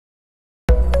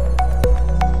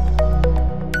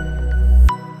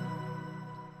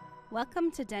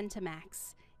Welcome to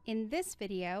DentiMax. In this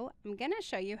video, I'm going to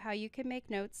show you how you can make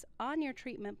notes on your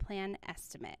treatment plan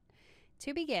estimate.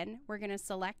 To begin, we're going to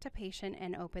select a patient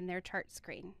and open their chart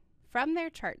screen. From their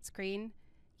chart screen,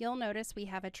 you'll notice we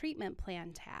have a treatment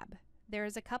plan tab.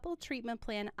 There's a couple treatment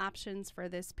plan options for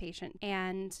this patient,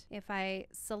 and if I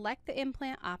select the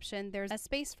implant option, there's a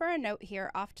space for a note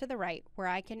here off to the right where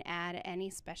I can add any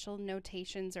special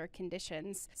notations or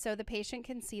conditions so the patient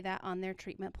can see that on their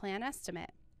treatment plan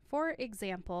estimate. For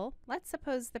example, let's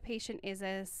suppose the patient is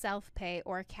a self-pay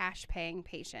or cash paying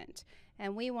patient,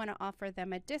 and we want to offer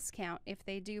them a discount if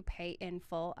they do pay in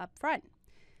full up front.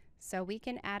 So we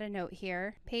can add a note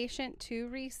here, patient to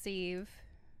receive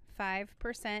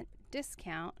 5%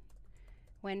 discount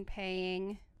when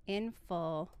paying in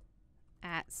full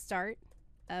at start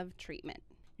of treatment.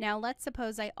 Now let's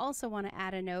suppose I also want to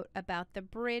add a note about the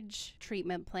bridge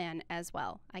treatment plan as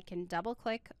well. I can double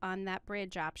click on that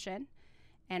bridge option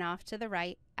and off to the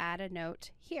right, add a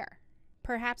note here.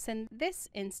 Perhaps in this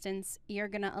instance, you're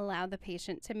going to allow the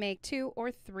patient to make 2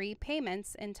 or 3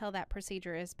 payments until that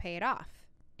procedure is paid off.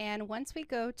 And once we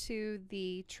go to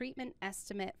the treatment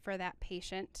estimate for that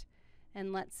patient,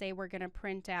 and let's say we're going to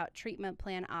print out treatment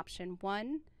plan option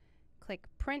 1, click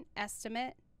print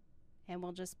estimate, and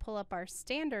we'll just pull up our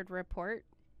standard report.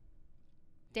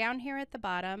 Down here at the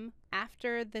bottom,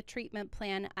 after the treatment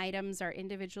plan items are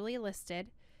individually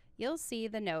listed, you'll see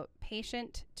the note,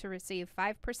 patient to receive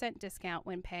 5% discount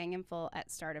when paying in full at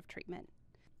start of treatment.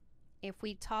 If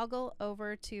we toggle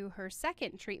over to her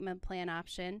second treatment plan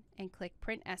option and click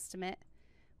print estimate,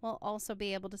 we'll also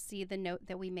be able to see the note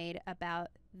that we made about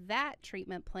that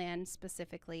treatment plan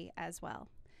specifically as well.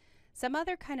 Some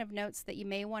other kind of notes that you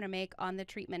may want to make on the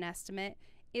treatment estimate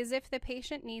is if the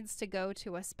patient needs to go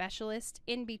to a specialist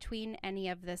in between any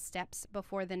of the steps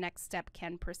before the next step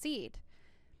can proceed.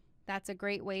 That's a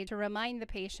great way to remind the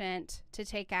patient to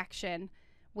take action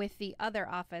with the other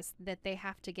office that they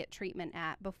have to get treatment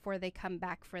at before they come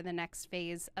back for the next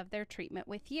phase of their treatment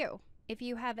with you. If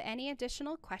you have any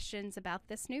additional questions about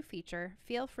this new feature,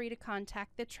 feel free to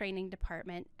contact the training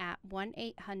department at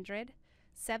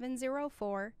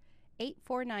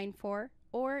 1-800-704-8494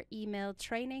 or email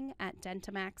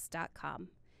training@dentimax.com.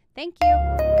 Thank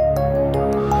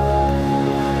you.